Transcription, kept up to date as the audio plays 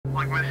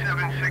Ligma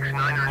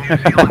 769 or New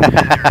Zealand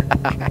Center.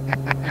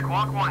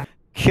 Squawk 1.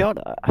 Kia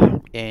ora,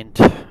 and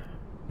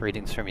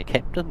greetings from your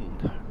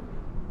captain,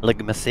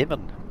 Ligma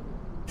 7.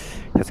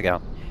 How's it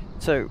going?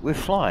 So we're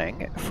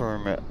flying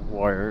from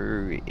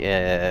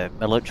Waiouru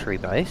military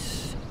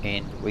base,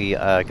 and we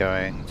are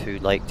going to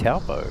Lake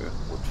Taupo,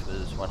 which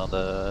is one of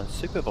the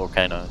super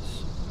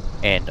volcanoes,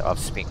 and I've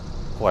spent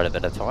quite a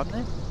bit of time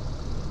there.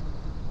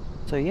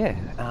 So yeah,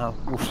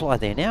 we'll fly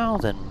there now,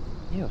 then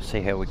yeah, we'll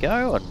see how we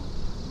go, and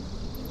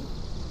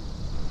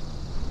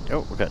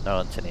oh, we've got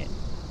no internet.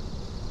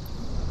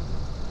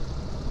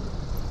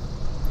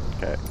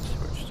 Okay,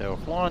 switch to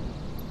offline,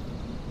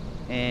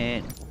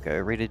 and go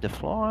ready to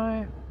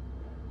fly.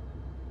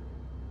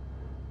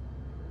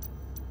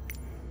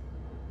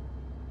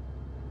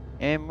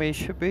 And we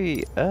should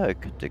be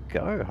good to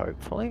go,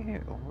 hopefully.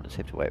 We'll just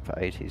have to wait for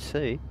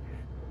ATC.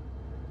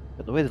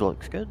 But the weather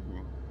looks good,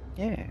 and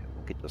yeah,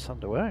 we'll get this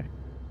underway.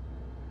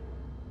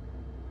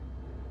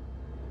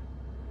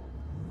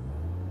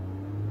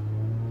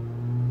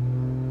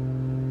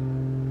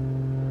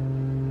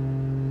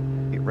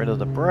 Get rid of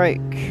the brake.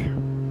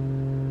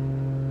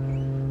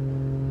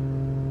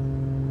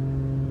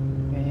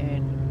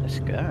 And let's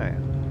go.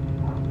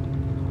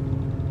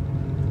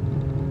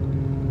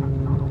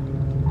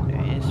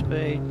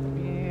 Speed,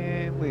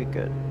 yeah, we're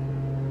good.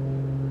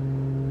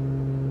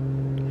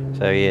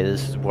 So yeah,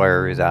 this is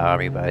Waiouru's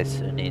army base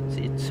in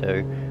NZ,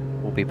 so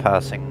we'll be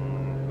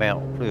passing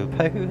Mount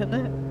Taupo in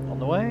that on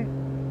the way.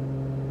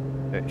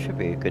 So it should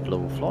be a good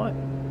little flight.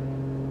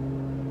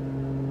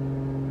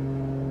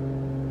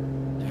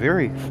 It's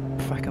very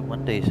fucking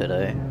windy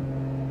today,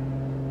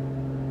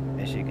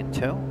 as you can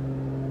tell.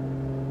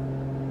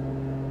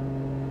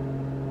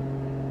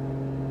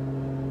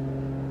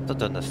 I've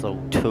done this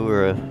little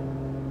tour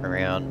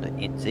around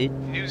NZ.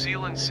 New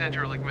Zealand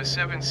Center Ligma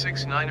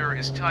 769er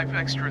is type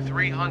extra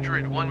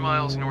 301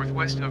 miles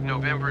northwest of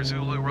November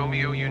Zulu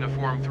Romeo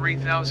Uniform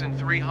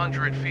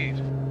 3,300 feet.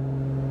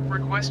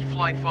 Request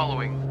flight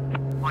following.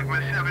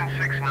 Ligma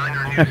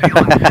 769er New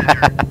Zealand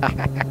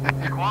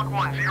Center. Squawk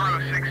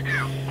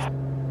 1062.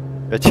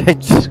 A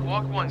change.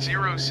 Squawk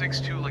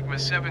 1062 Ligma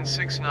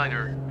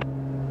 769er.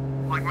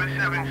 Ligma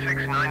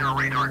 769er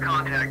radar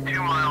contact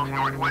 2 miles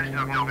northwest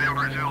of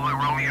November Zulu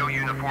Romeo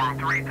Uniform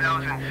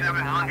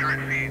 3,700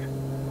 feet.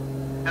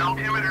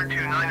 Altimeter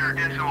 29er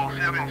decimal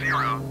 70.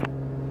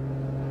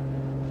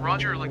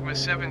 Roger Ligma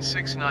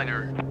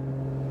 769er.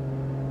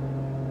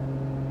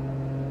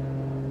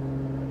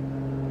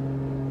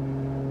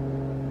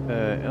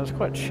 It was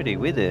quite shitty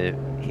weather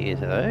here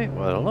today,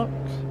 by the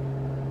looks.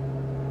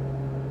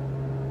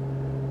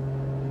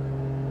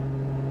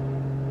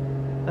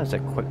 That's a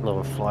quick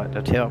little flight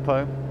to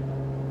Taupo.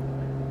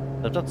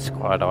 They've done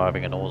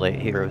skydiving and all that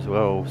here as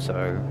well,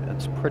 so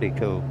it's pretty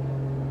cool.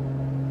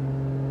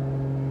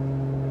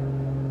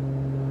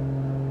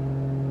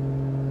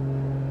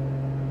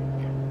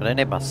 I don't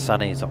have my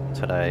sunnies on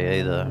today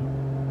either.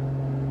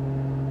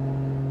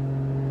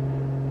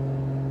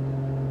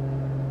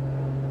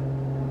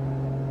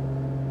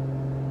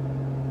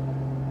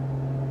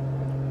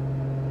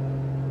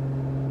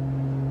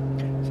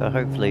 So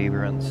hopefully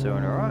everyone's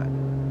doing alright.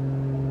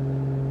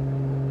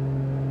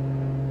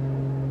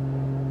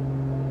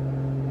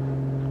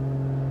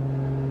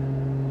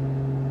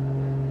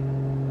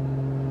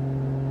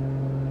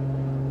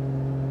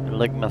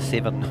 Ligma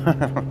 7.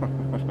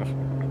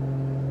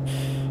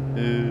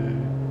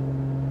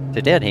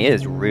 So down here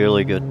is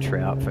really good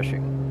trout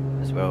fishing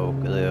as well.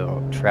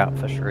 The trout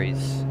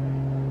fisheries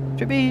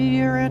should be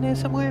around here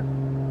somewhere.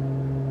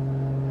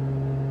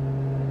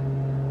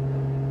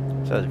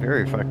 So it's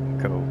very fucking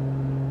cool.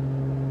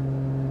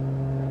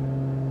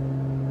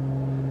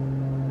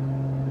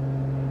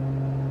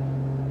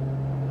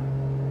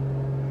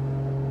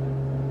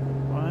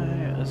 Why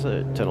is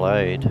it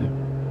delayed?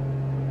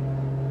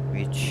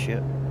 Weird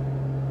shit.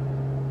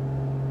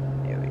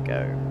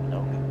 Go.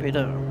 No,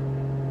 better.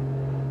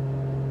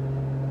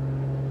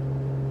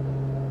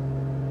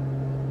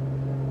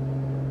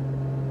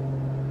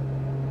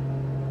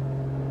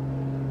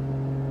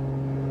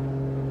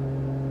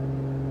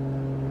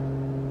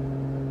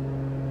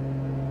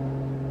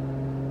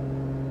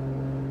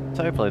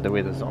 So hopefully the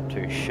weather's not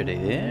too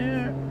shitty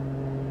there.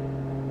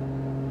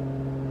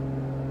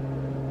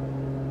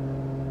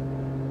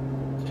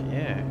 So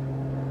yeah.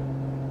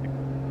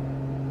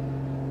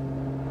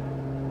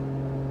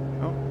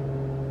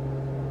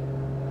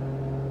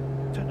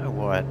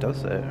 Why it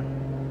does that.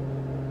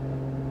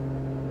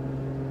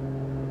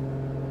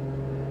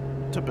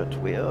 It's a bit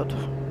weird.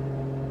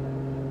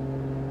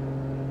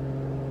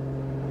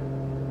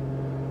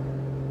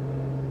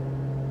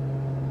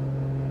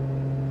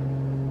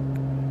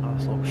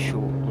 Nice little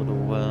short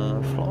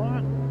little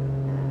flight.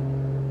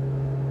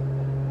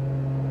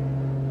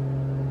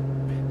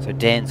 So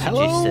Dan suggested.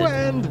 Hello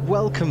and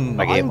welcome.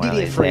 I get I'm one of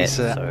Didier these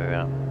Fraser. hats,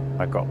 so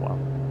I got one.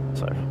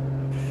 So.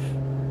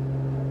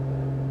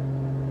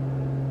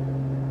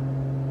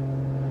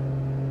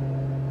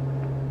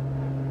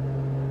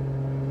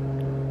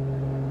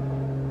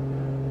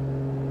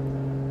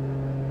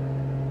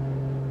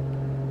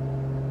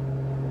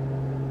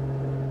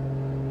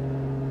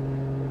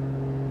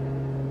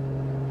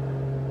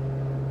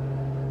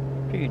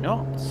 2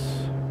 knots.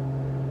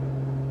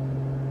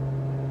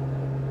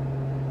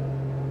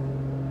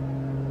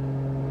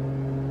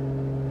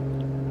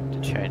 To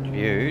change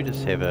view,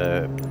 just have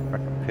a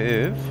fucking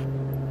curve.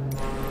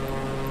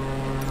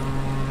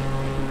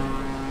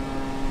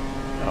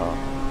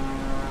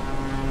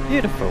 Oh,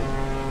 beautiful.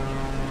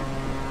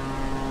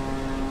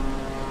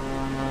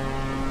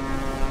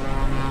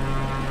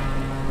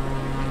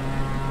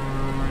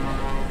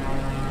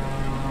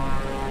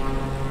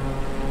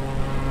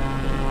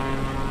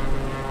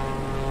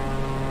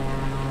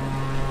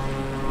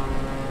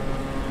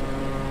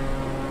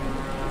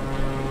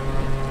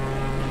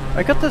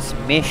 I got this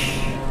mesh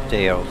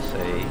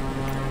DLC,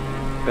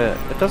 but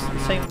it doesn't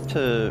seem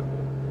to,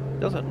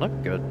 doesn't look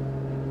good.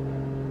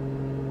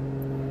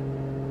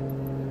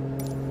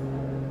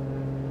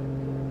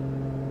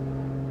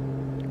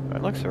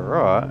 It looks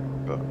alright,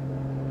 but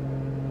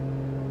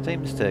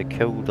seems to have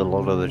killed a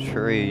lot of the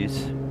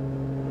trees.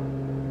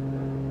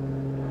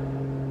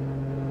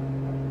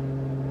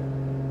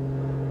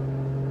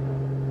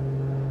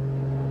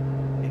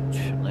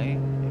 Actually,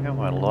 how are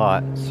my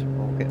lights?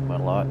 I'll get my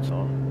lights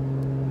on.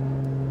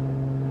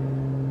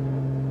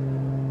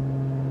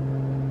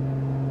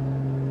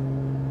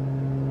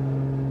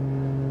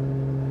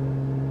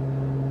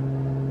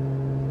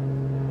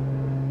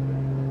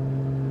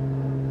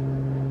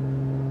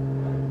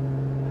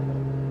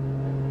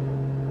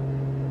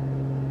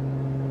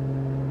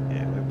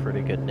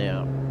 Pretty good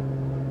now.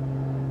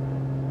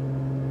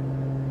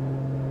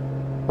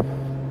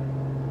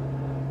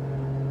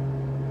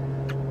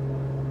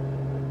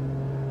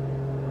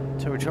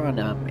 So we're trying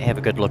to have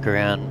a good look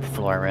around,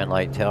 fly around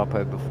Lake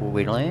Taupo before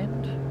we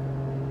land.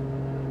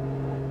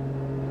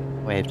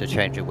 We have to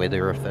change the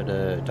weather if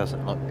it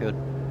doesn't look good.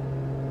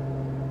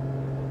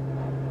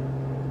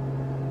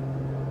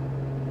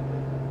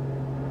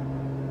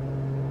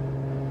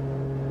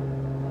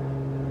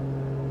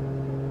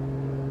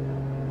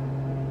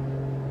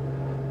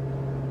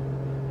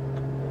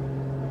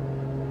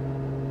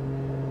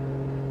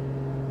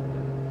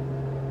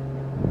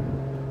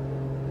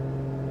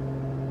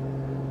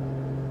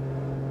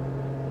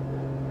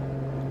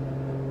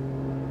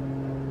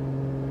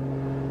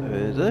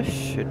 This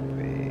should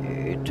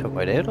be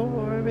Tomato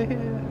over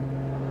here.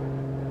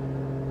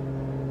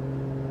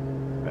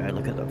 Right,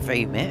 look at the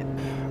V map.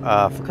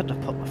 I forgot to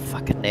put my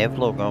fucking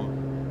navlog on.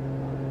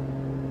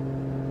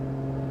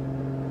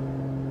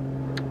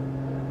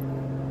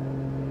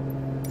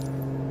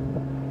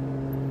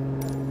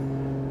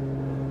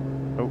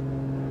 Oh.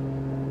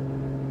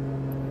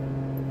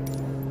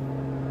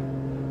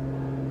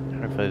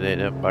 Hopefully they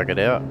didn't bug it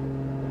out.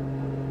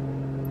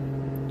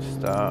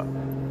 Start.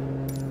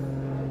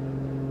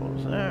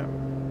 There.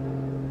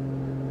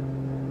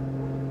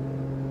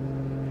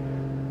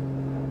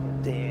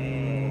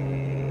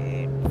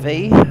 Then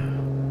V?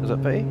 Is it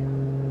V?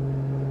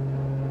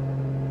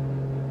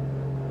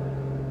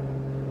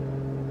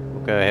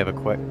 We'll go have a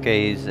quick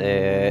gaze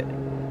at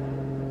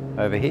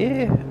over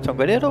here,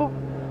 Tongariro.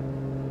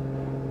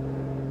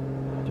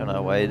 On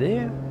our way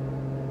there.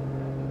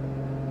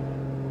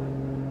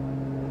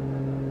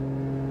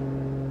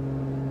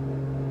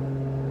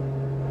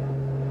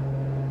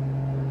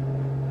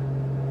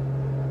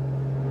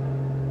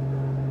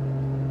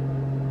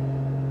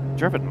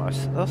 Driven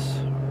most of this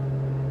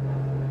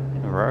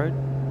in the road.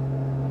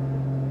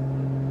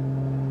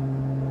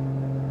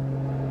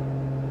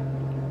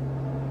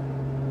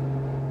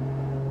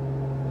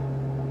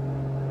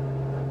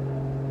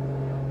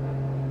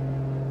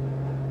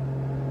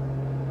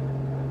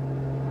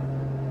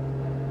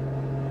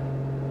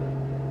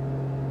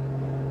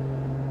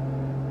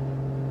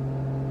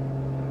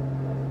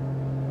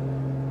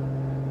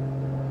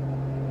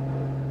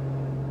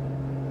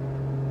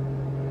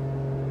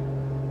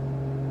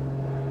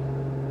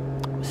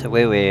 So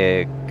where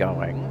we're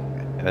going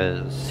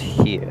is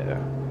here.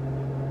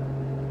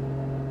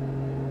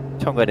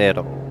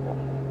 Tongariro.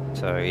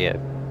 So yeah,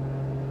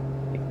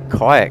 you can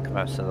kayak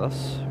most of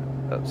this.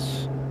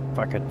 It's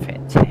fucking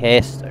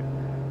fantastic.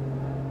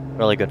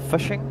 Really good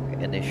fishing,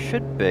 and there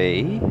should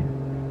be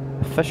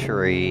a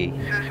fishery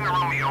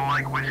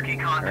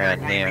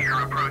around there.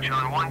 Approach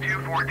on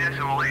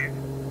 124.8.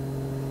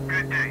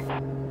 Good day.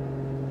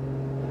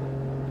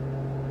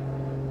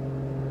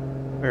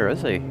 Where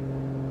is he?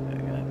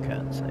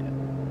 Can't see it.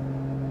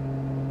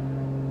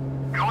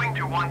 Going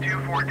to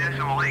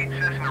 124.8,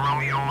 Cessna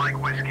Romeo Mike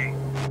Whiskey.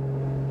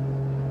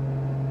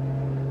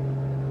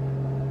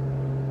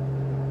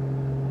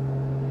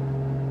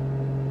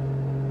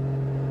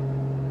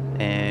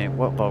 And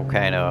what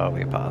volcano are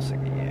we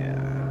passing here?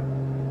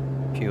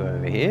 A few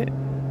over here.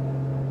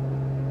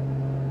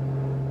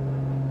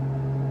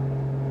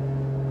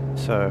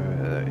 So,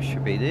 it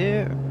should be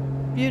there.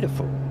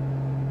 Beautiful.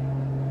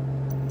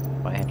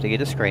 Might have to get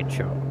a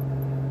screenshot.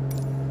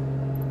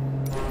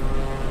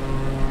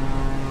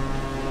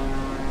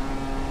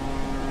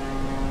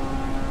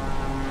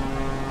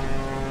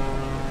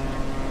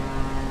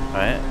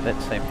 Right, that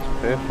seems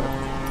perfect.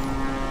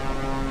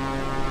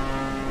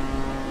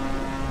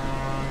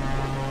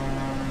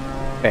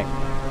 Okay.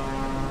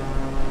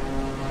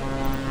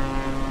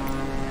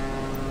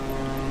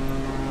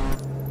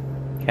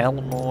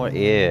 Calmore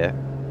Air.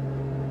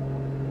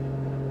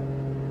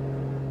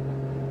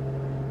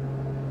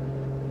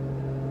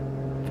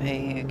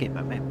 Hey, get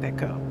my map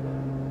back up.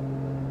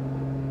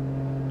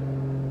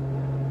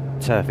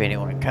 So if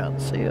anyone can't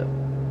see it.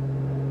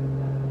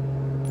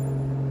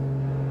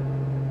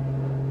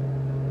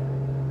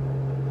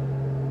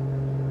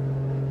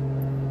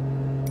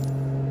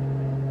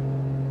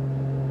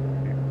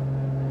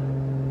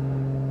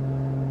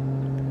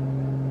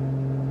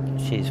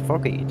 She's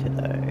foggy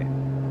today.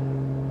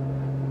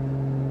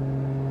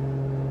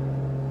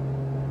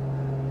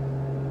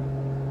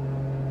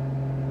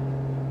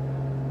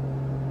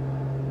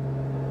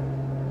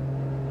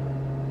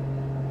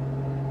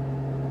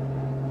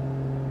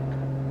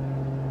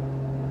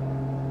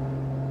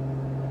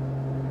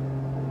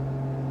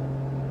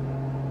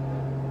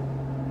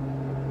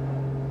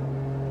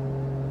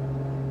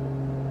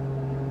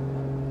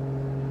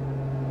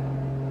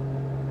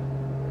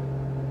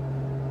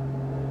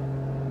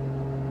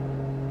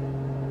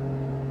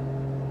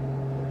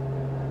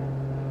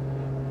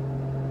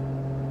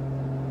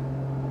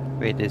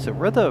 Wait, there's a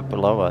river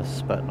below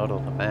us, but not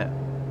on the map.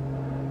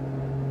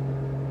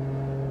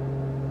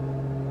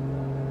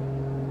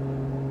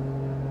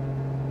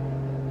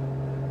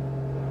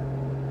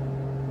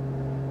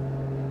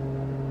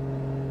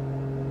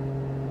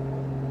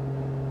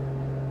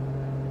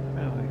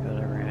 What have we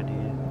got around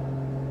here?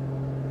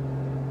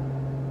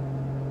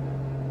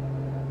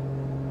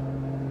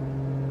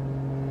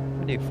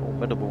 Pretty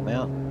formidable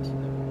mountains.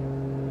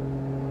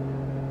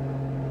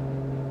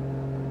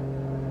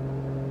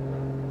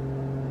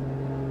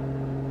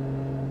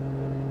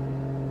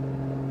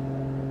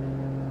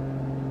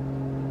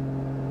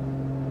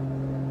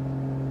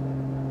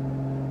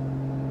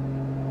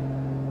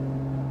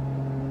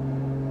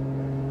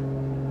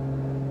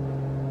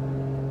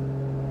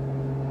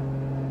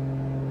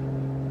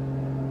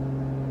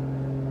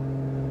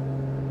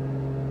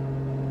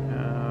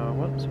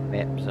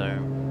 Map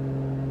zone.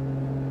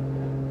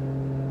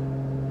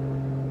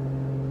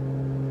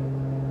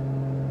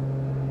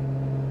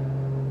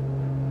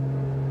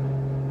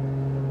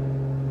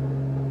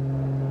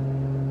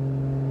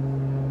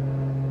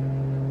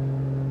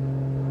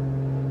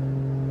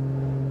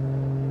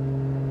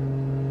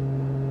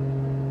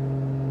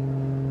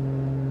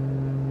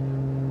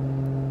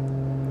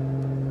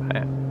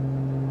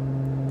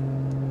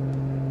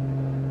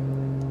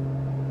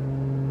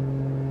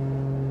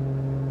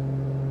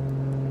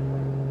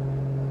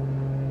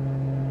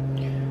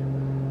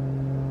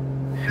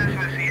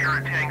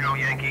 Tango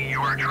Yankee, you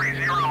are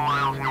 30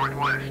 miles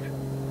northwest.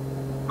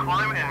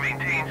 Climb and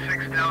maintain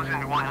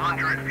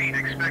 6,100 feet.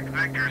 Expect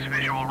vectors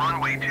visual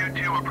runway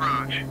 22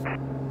 approach.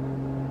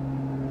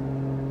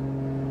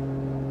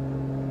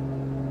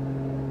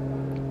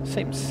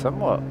 Seems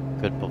somewhat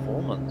good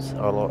performance.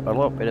 A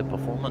lot better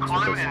performance.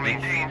 Climb and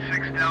maintain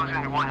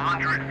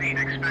 6,100 feet.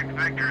 Expect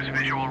vectors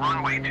visual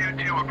runway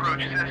 22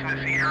 approach.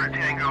 Cessna Sierra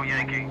Tango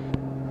Yankee.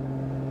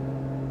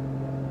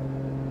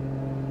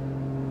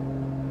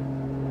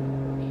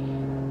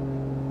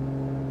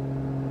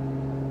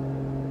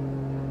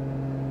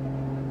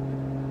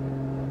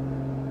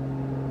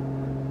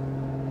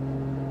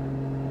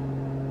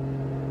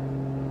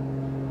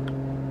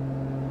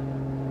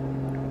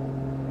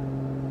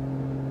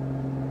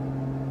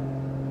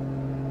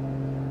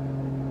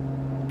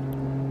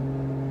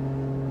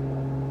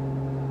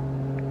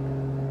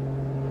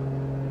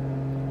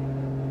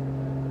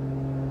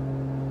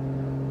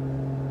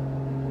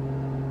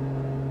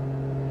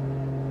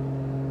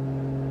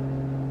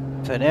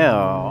 So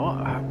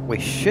now we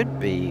should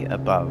be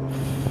above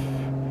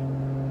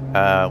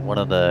one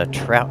of the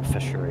trout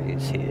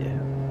fisheries here.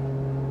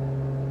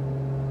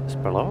 It's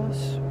below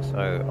us, so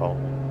I'll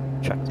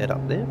chuck that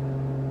up there.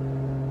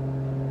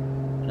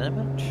 An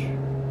image.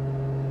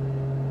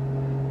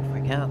 If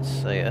we can't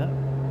see it,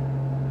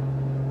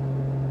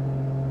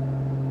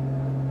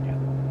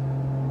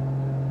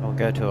 I'll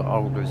go to an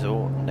old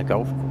resort and the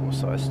golf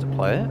course I used to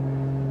play it.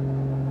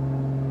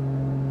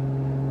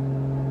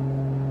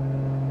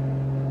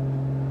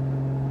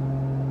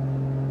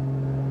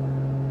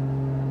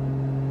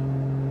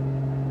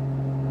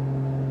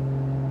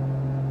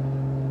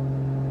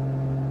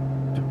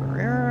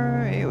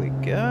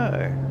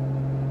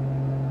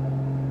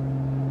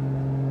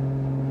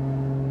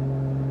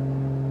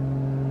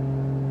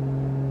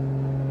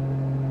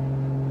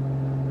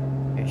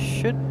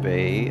 Should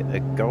be a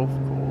golf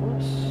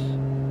course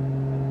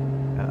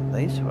out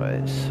these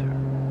ways.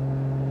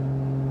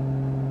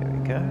 Here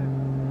we go.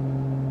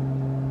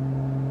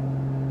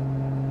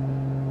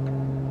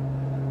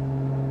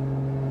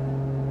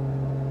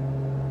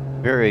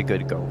 Very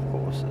good golf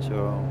course as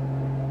well.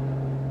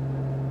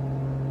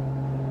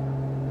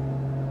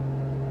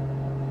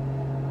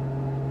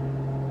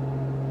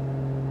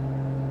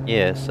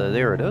 Yeah, so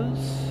there it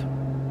is.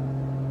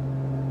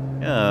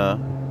 Yeah,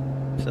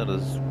 so it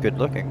is good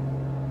looking.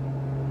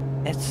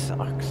 It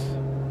sucks.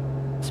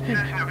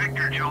 Cessna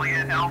Victor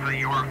Juliet Alpha,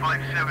 you are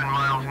 57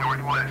 miles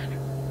northwest.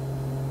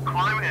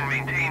 Climb and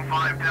maintain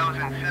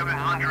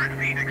 5,700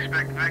 feet.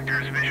 Expect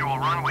vectors visual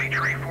runway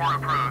tree 4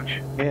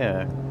 approach.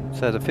 Yeah.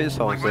 So the first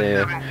hole's Ligma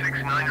there.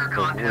 769er The contact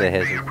water bay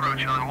hazard.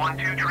 approach on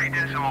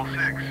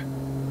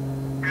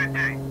 123.6. Good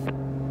day.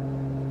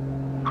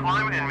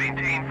 Climb and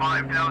maintain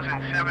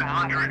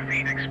 5,700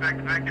 feet. Expect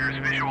vectors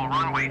visual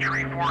runway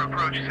tree 4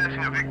 approach.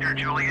 Cessna Victor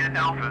Juliet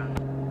Alpha.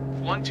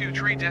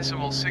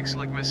 123.6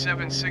 Ligma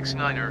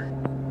 769er.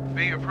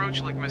 Bay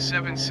approach Ligma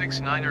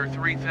 769er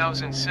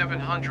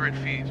 3,700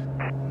 feet.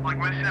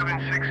 Ligma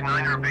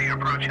 769er Bay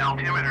approach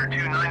altimeter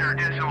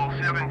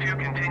 29er.72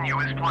 continue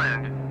as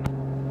planned.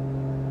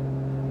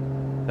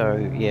 So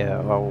yeah,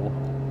 I'll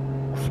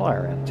fly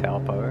around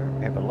Taupo,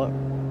 have a look.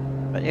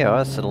 But yeah, I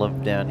used to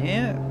live down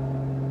here.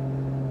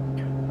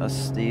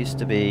 There used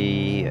to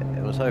be,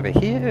 it was over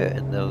here,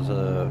 and there was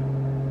a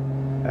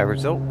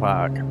resort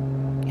park,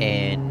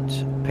 and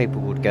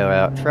people would go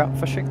out trout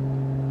fishing,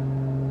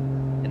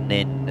 and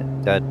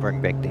then they'd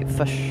bring back their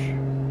fish.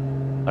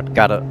 I'd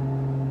gut it,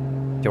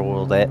 do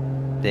all that,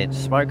 then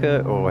smoke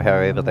it, or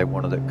however they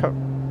wanted it cooked.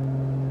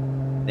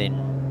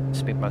 Then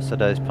spent most of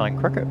the days playing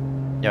cricket,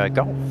 you know,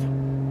 golf.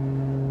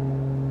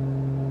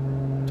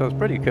 So it was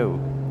pretty cool,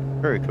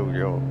 very cool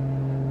job.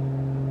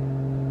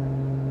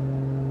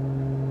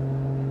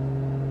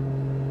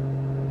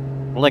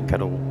 Link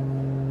it all,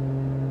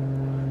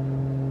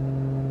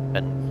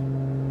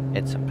 and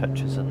add some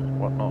pictures and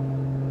whatnot.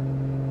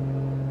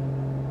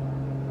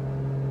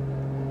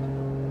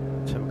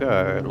 So we'll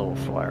go a little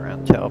fly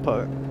around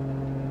Taupo.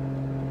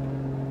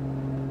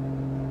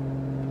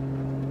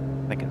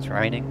 I think it's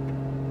raining.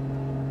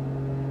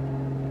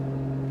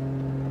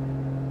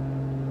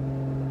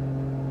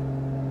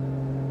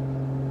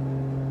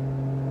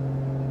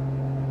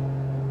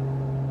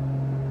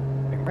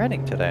 Been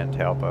raining today in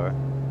Taupo.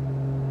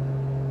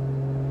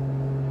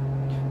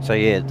 So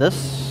yeah,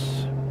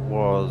 this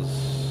was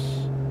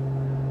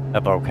a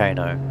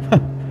volcano,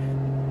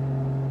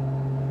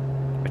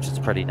 which is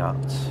pretty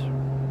nuts.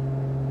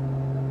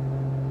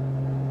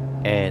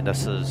 And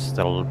this is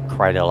the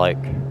crater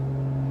lake,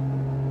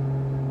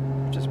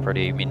 which is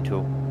pretty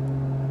mental.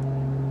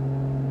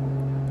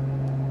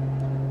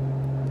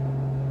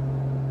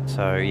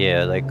 So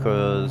yeah,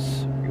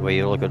 because where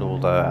you look at all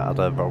the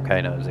other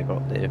volcanoes they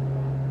got there.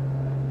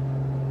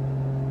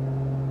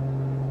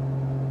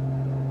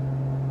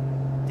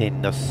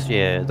 Then this,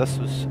 yeah, this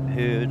was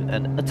heard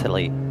in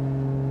Italy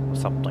or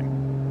something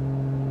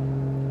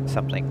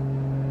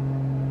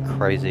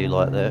crazy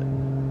like that.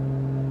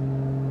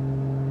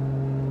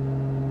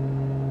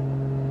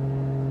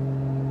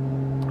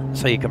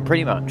 So you can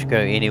pretty much go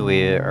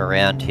anywhere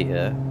around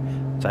here.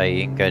 So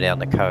you can go down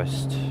the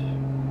coast,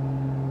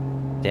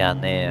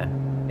 down there,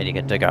 and you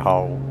can dig a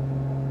hole,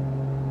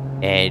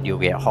 and you'll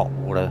get hot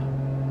water,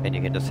 and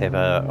you can just have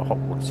a hot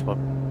water swim,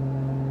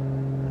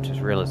 which is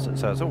realistic.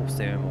 So it's all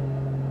thermal.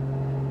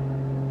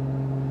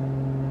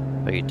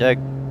 So you dig,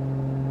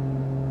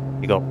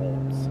 you got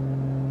warmth,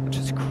 which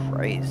is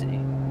crazy.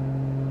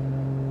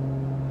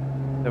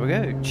 So we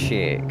go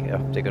check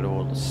if they got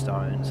all the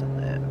stones in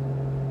there.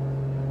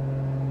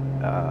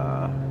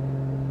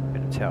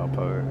 Bit of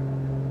Taupo.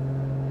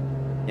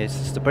 Yeah, it's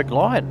just a big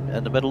line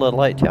in the middle of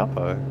Lake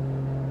Taupo.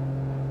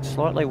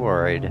 Slightly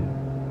worried.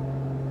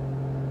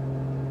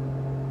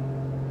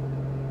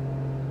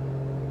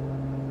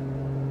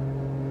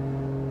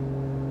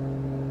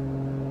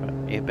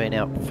 You've been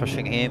out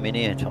fishing here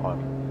many a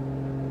time.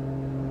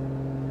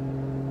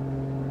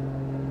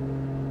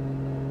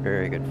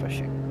 Very good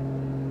fishing.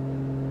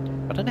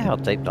 I don't know how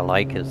deep the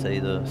lake is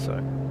either,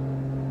 so.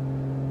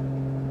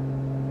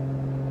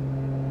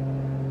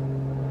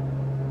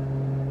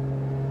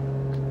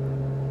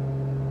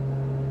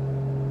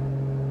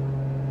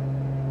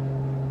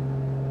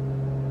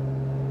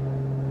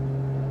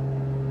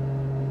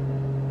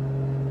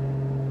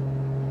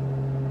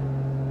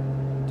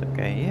 It's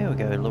okay, yeah, we'll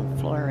go a little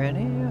fly around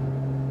here.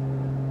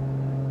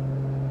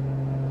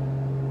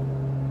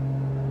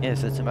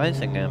 Yes, it's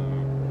amazing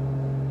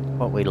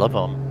what we live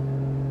on.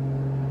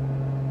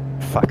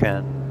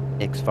 Fucking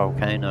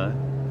ex-volcano.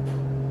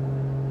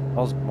 I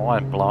was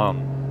mind blown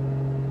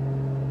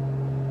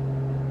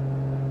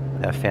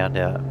when I found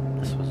out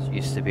this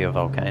used to be a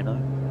volcano.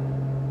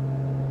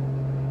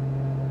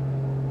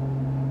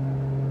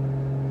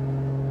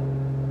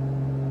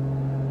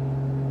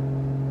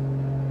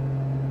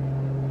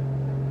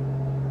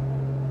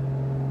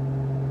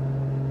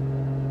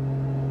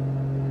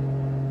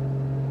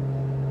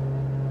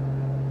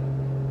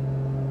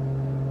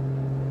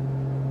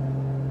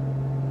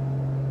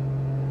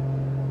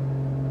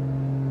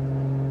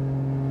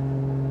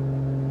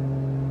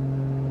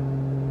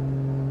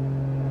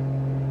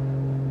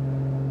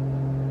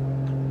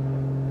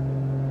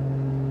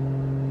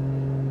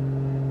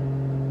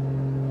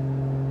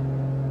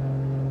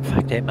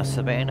 That must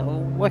have been a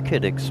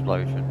wicked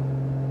explosion.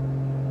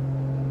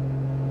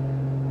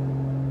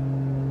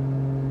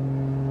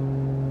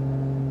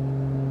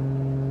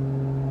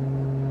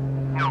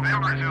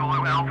 November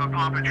Zulu Alpha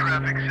Papa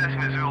traffic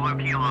Cessna Zulu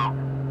Kilo.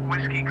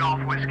 Whiskey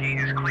Golf Whiskey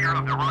is clear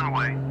of the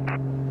runway.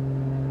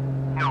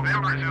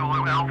 November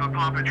Zulu Alpha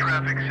Papa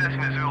traffic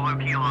Cessna Zulu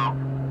Kilo,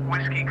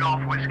 Whiskey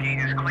Golf Whiskey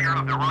is clear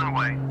of the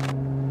runway.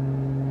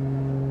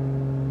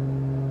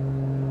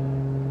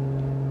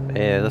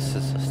 Yeah, this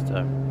is just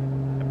a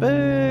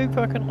big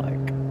fucking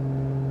lake.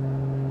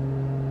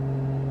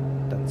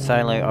 Done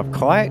sailing, I've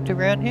kayaked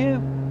around here,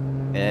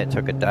 and it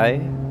took a day.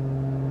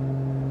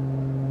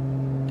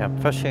 Done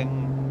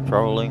fishing,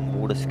 trolling,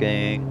 water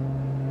skiing.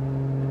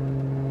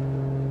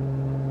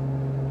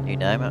 You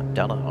name it,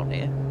 done it on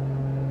here.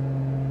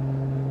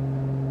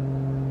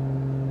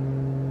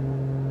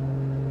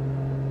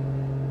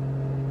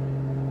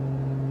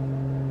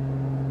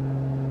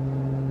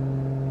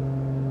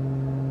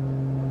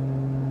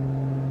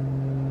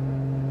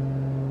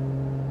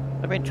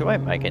 I enjoy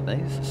making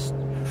these, just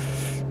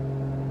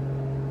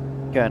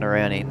going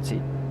around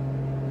NZ.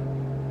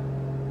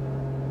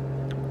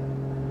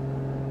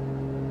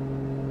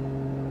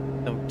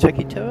 Little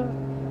tiki tour.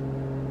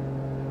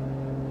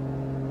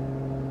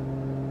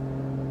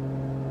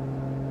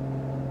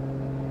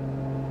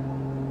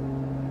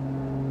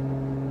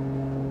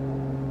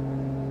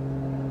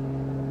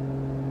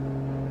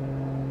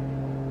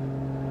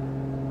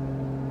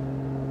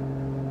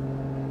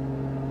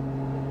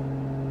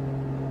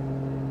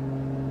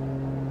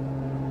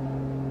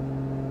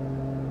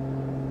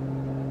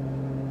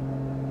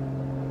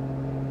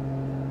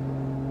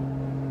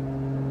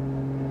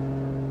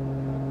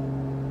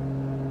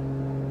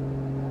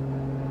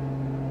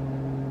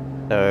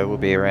 So we'll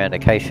be around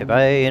Acacia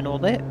Bay and all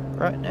that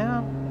right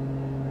now.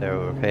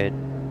 So we've had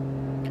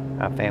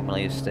our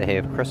families to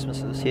have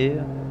Christmases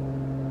here.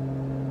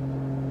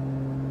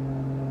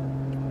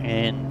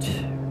 And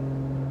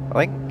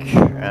I think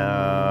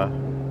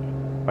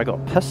I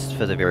got pissed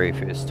for the very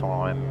first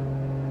time.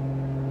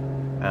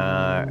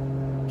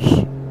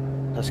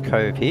 This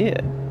cove here.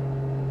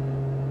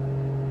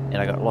 And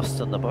I got lost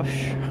in the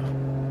bush.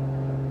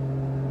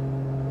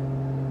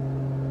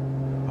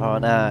 Oh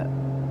no.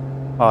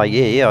 Oh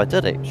yeah, I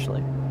did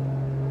actually.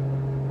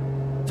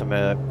 So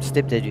my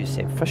stepdad used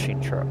to have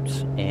fishing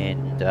trips,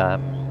 and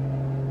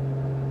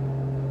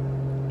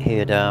he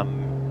had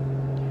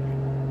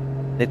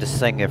did this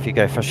thing, if you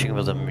go fishing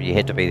with him you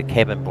had to be the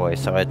cabin boy,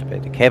 so I had to be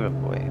the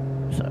cabin boy.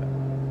 So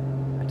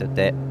I did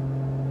that,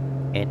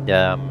 and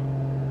I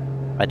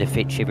had to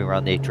fetch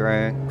everyone their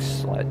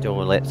drinks, like do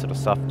all that sort of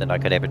stuff, then I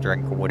could have a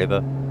drink or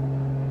whatever.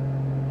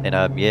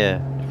 And yeah,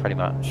 pretty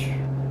much.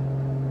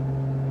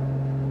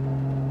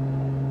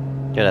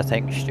 Gotta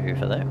thank Stu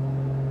for that.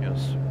 It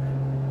was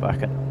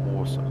fucking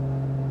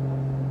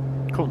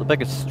awesome. Caught the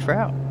biggest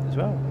trout as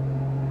well.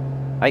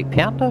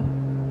 8-pounder?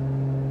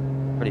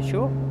 Pretty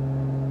sure.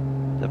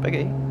 It's a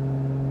biggie.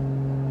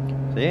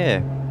 So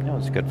yeah, that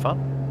was good fun.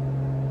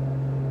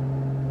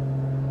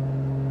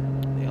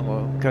 And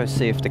we'll go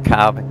see if the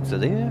carvings are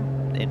there,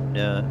 then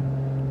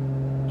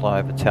fly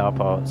over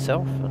Taupo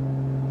itself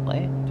and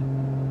land.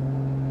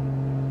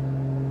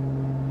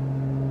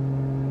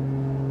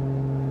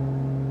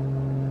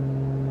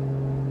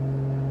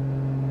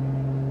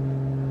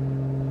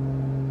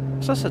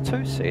 Is this a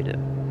two-seater?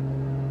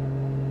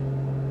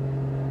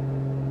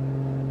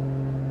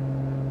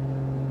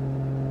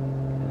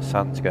 The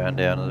sun's going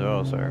down as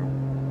well, so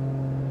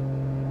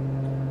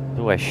it's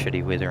always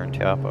shitty weather in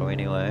Taupo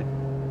anyway.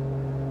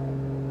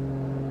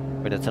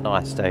 But it's a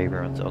nice day,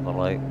 everyone's on the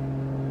lake.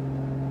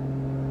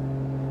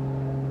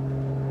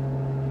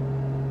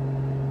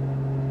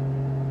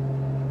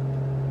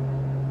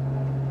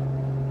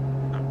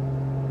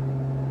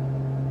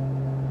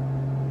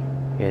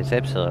 Yeah, it's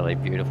absolutely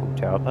beautiful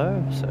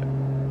Taupo, so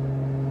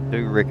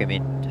do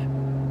recommend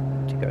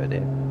to go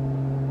there.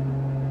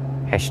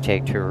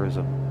 Hashtag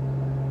tourism.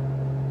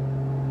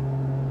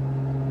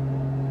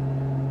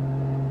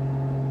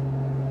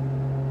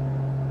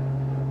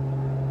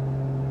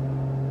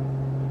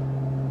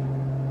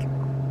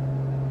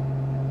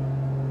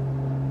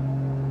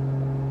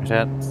 I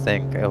don't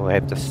think it will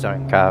have the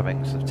stone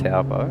carvings of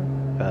Taupo,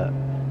 but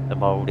the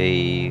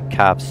mouldy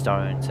carved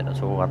stones, and it's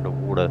all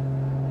underwater.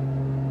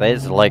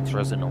 As the lake's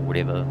risen or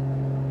whatever,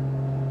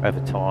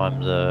 over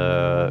time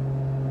the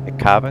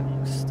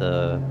carvings,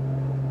 the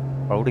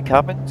older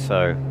carvings,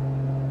 so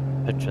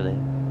picture that.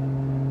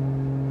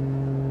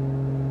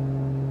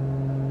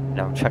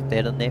 And I'll chuck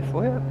that in there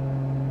for you.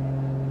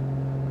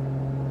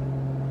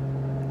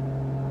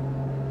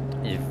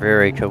 It's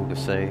very cool to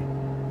see.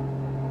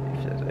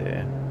 If it's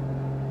there.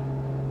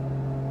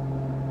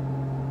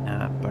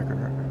 Ah,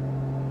 bugger.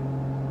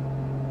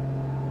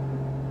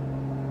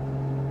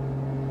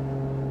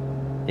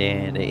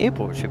 And the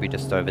airport should be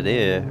just over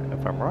there,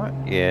 if I'm right.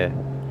 Yeah,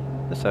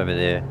 just over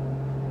there.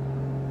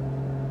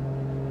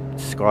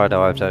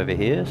 Skydived over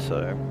here,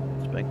 so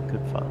it's been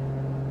good fun.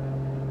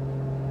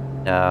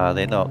 Nah,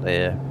 they're not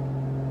there.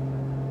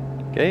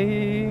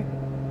 Okay.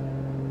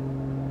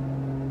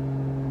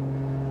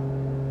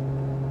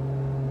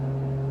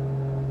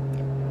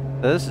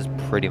 So this is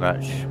pretty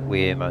much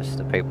where most of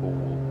the people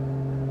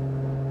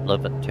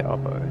live in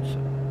Taupo. So.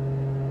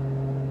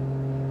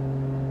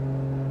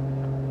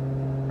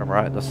 I'm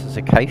right, this is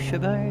Acacia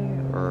Bay,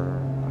 or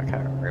I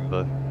can't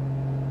remember.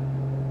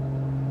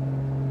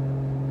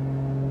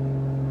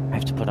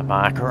 have to put a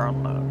marker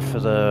on that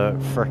for the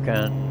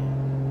frickin'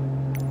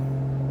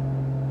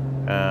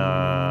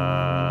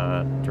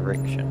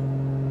 direction.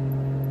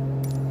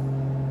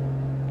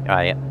 Oh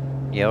yeah.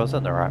 Yeah, I was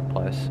in the right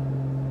place.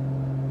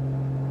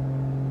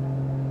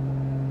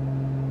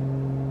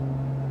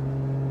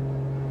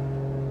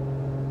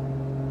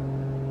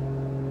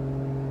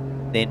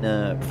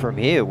 Then from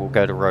here we'll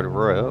go to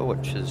Rotorua,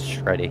 which is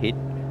straight ahead.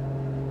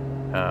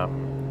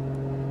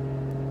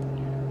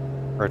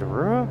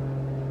 Rotorua?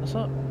 Is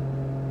it?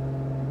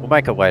 We'll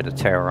make our way to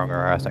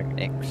Tauranga, I think,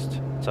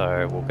 next.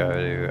 So we'll go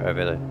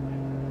over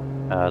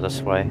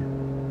this way.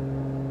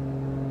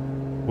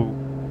 We'll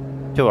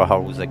do a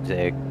whole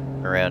zigzag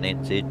around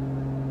NZ.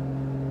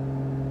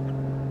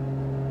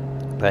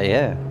 But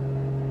yeah.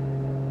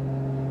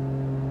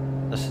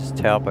 This is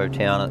Taupo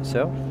town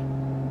itself.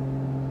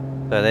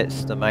 So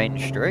that's the main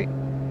street.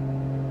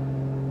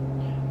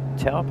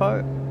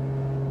 Taupo.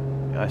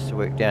 I used to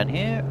work down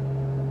here.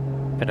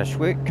 Finish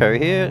work, go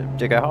here,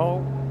 dig a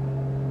hole.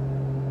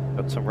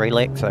 Got some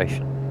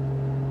relaxation.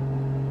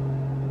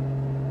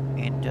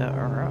 And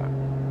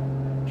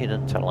alright. Get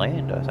into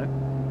land, I think.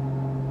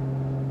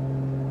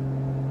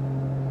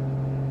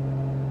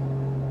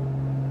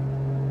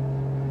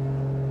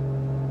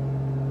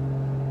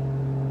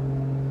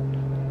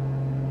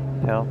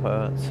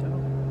 Taupo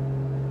itself.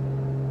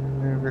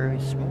 Very, very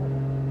small.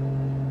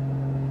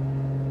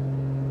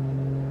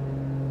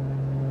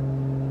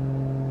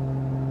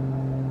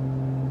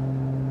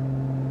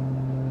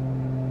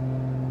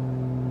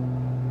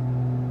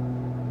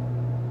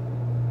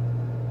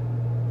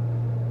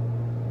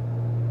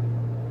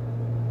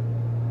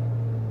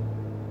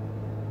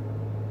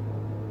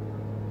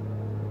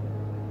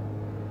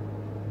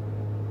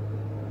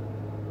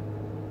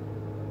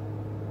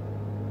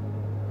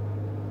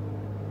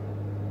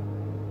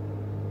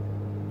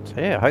 So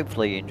yeah,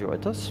 hopefully you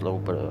enjoyed this little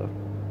bit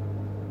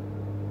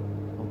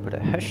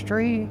of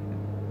history,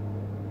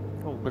 a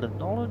little bit of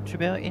knowledge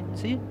about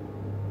NZ.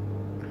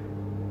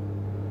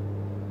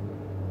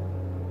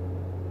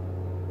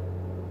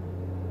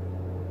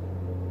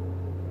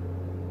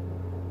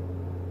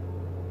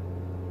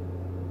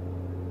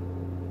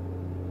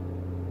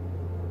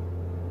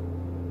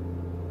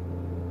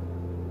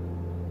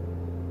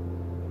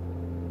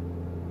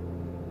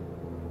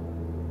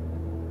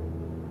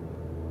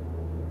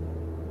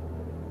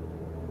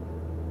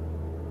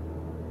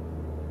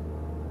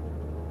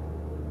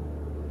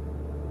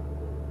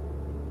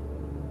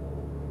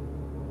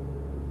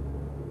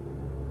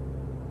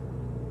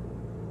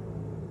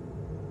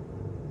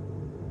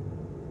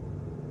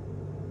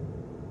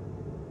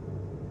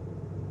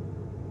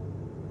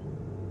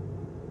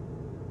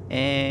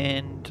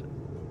 And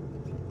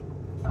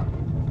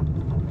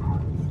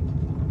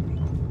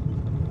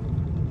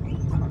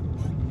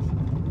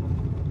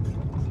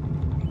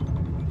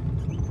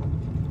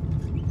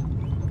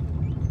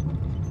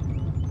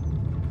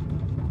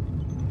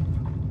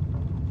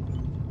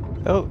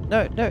oh,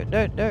 no, no,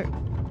 no, no.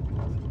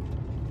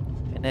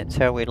 And that's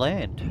how we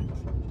land.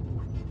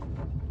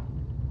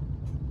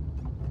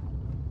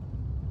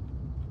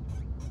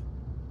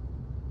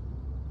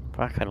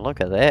 Fucking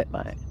look at that,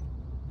 mate.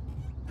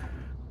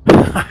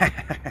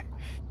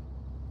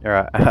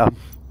 Alright,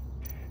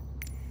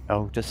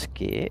 I'll just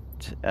get,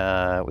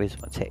 where's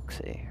my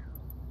taxi?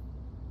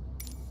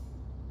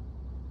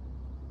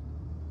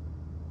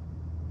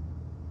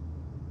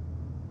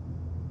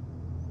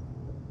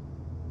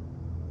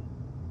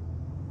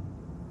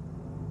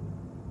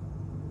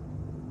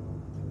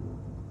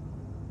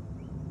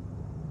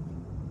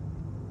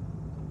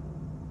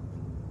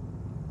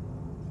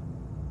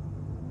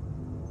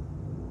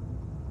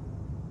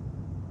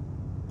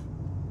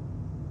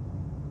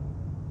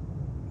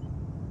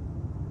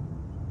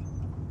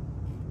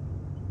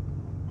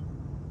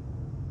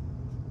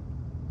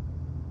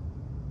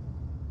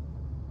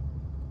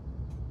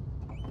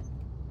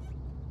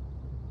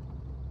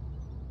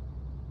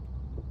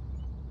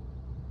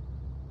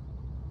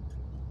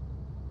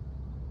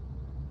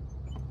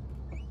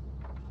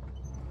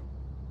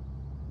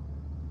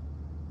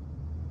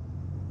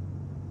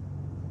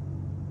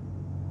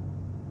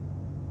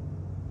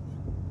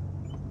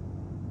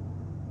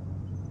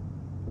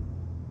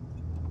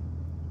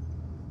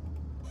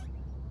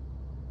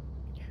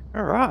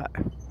 Alright,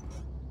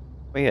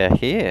 we are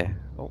here.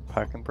 Oh,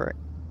 parking brake.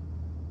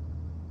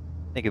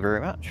 Thank you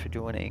very much for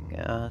joining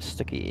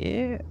Sticky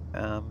Air.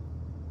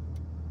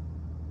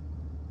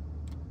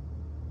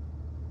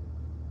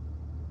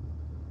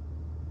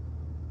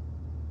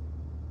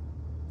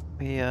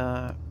 We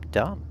are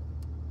done.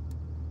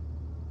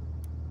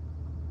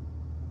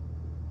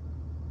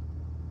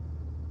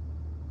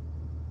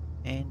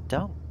 And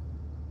done.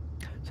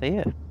 So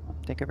yeah,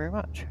 thank you very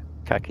much.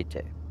 Ka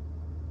kite.